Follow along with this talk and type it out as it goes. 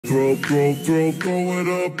Throw it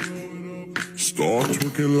up. Start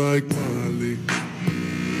twerking like Miley.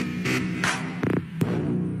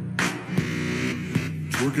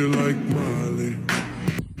 Twerking like Miley.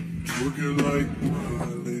 Twerking like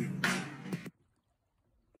Miley.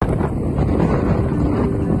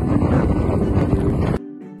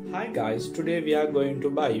 Hi guys, today we are going to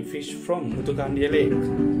buy fish from Muthukandiya Lake.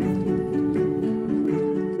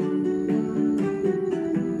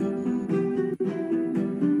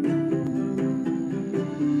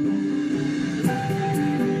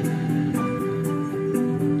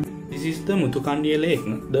 This is the Muthukandiya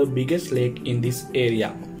Lake, the biggest lake in this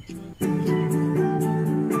area.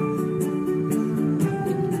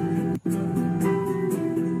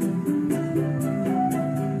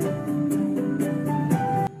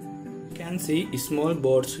 You can see small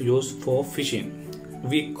boats used for fishing.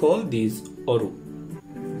 We call these oru.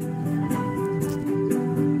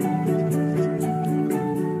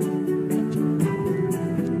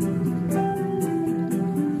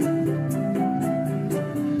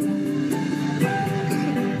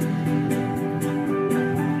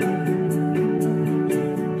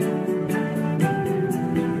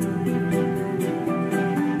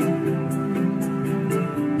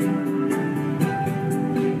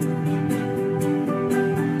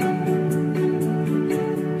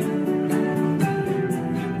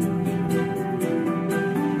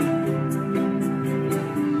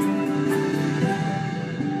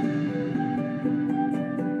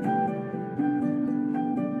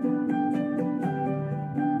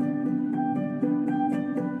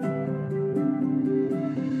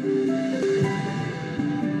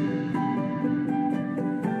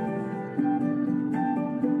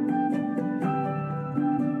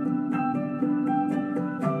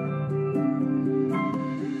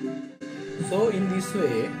 So in this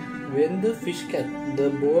way, when the fish catch, the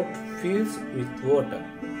boat fills with water.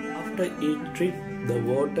 After each trip, the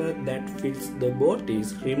water that fills the boat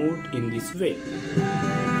is removed in this way.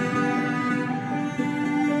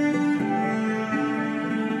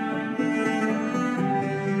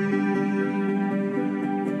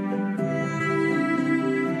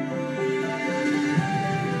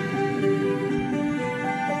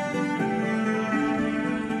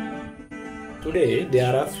 Today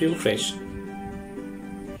there are few fish.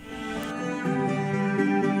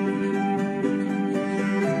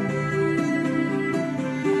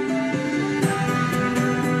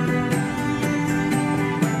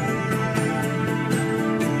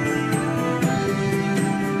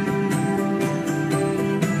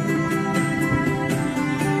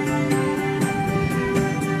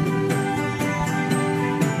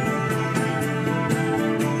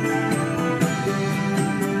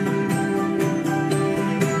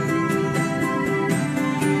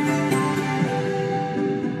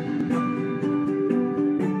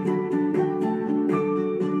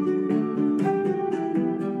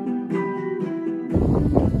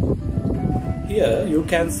 Here you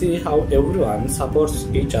can see how everyone supports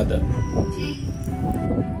each other.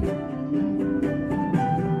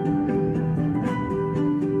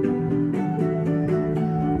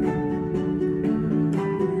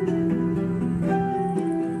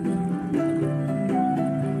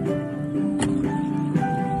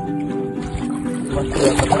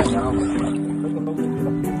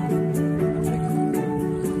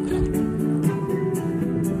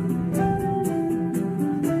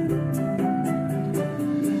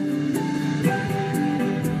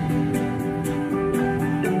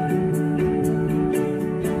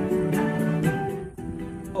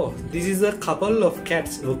 This is a couple of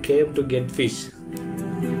cats who came to get fish.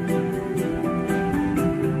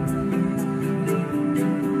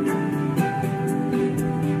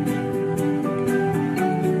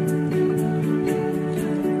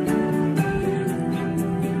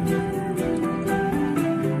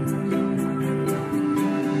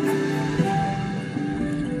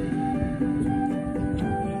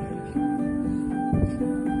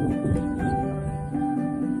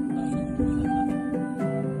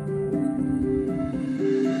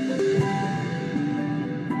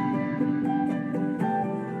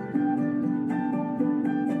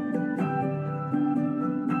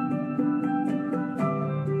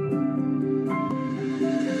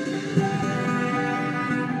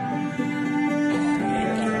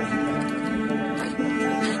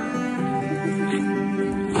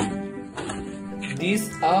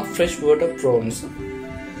 These are freshwater prawns.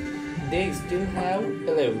 They still have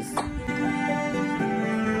leaves.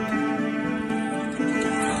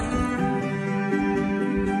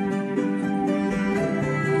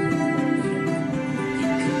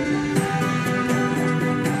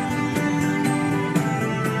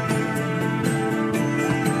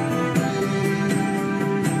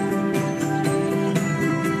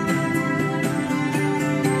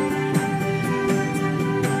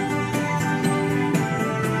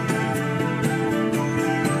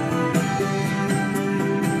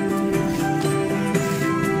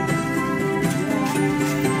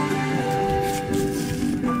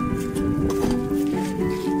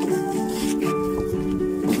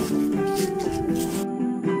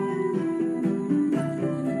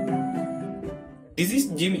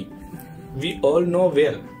 Jimmy, we all know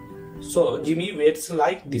well. So Jimmy waits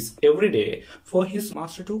like this every day for his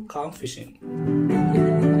master to come fishing.